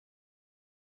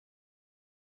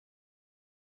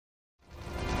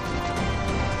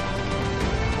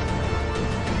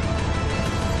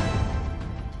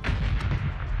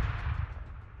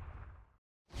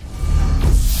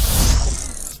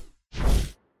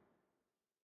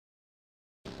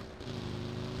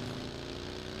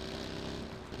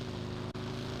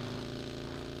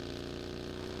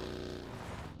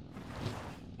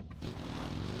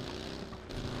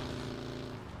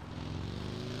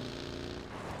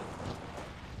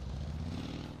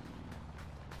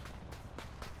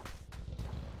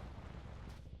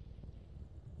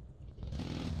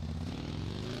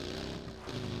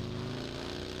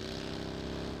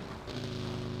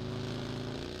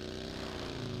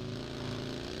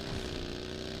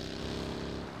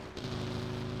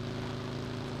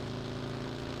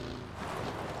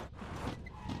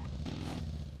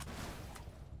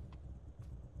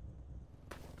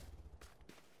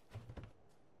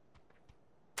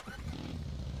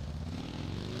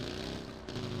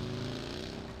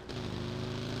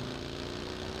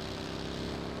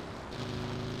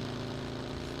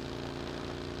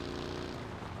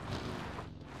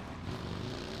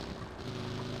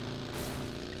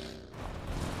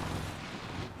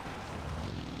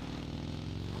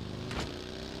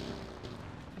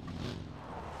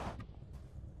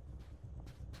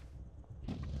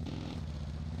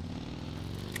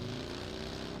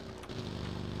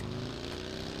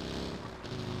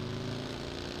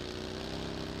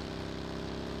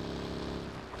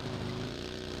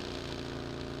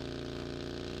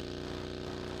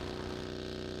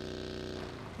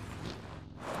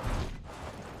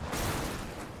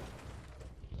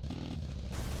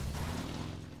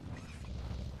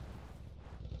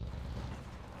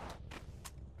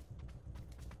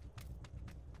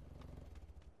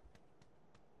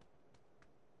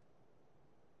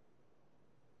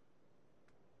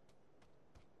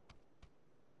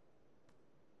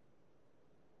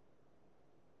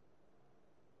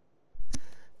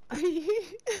Are you?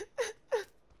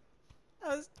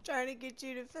 I was trying to get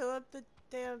you to fill up the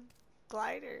damn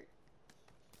glider.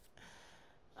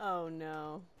 Oh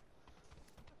no.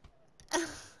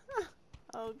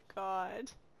 Oh god.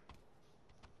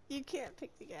 You can't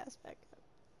pick the gas back up.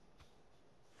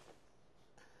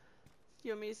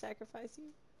 You want me to sacrifice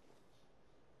you?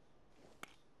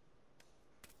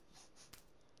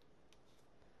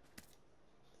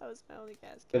 That was my only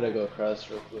gas can. Gonna go across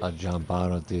real quick. I'll jump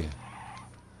on with you.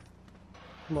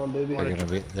 Come on, baby.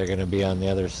 They're gonna be on the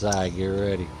other side. Get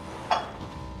ready.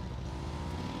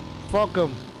 Fuck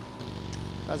them.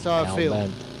 That's how I feel.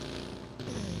 Man.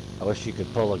 I wish you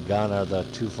could pull a gun or the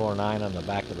 249 on the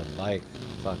back of the bike.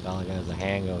 Fuck, all I got is a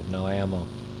handgun with no ammo.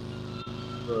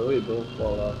 Bro, we both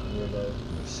fall off in your life.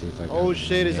 Let's see if I can. Oh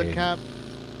shit, it's a cap.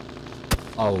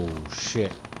 Oh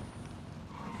shit.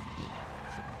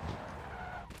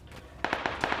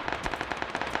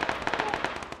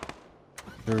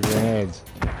 Through grenades.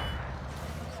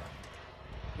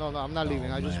 No, I'm not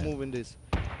leaving. I'm just man. moving this.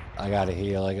 I gotta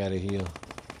heal. Let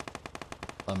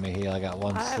me heal. I got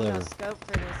one sliver. I have no scope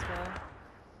for this, bro.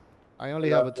 I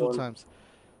only have it 2 times.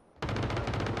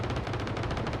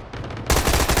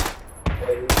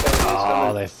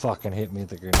 Oh, they fucking hit me with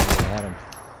the grenade. I had them.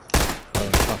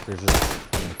 Motherfuckers with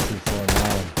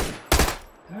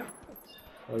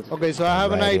 249. Okay, so I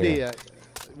have an idea.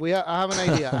 I have an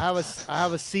idea. I have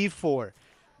a C4.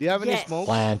 Do you have any smoke?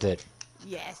 Plant it.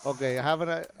 Yes. Okay, I have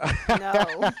an.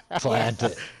 No. Plant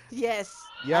it. Yes.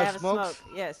 You I have have a smokes?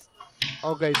 smoke. Yes.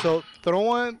 Okay, so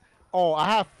throw him. Oh, I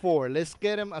have 4. Let's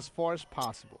get him as far as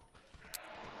possible.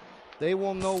 They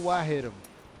won't know what hit him.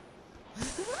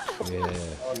 Yeah.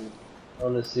 I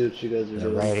want to see what you guys are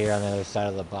doing. Right here on the other side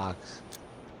of the box.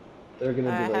 They're gonna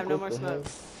be I like, have no what more the hell?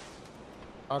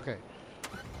 smoke. Okay.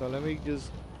 So let me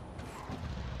just.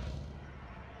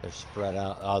 They're spread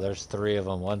out. Oh, there's 3 of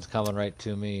them. One's coming right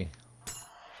to me.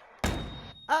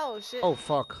 Oh shit. Oh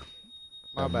fuck.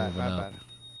 My They're bad. moving My up. bad.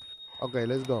 Okay,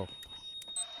 let's go.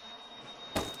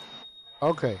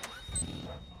 Okay.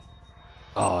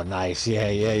 Oh, nice.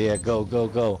 Yeah.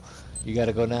 Go. You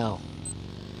gotta go now.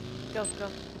 Go.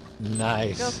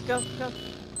 Nice. Go. Go.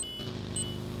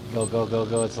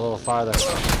 It's a little farther.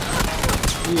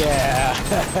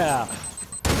 Yeah.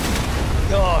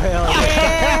 Oh, hell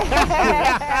yeah.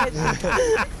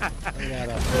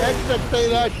 Extra say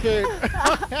that shit.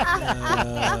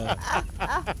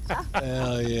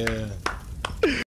 Hell yeah.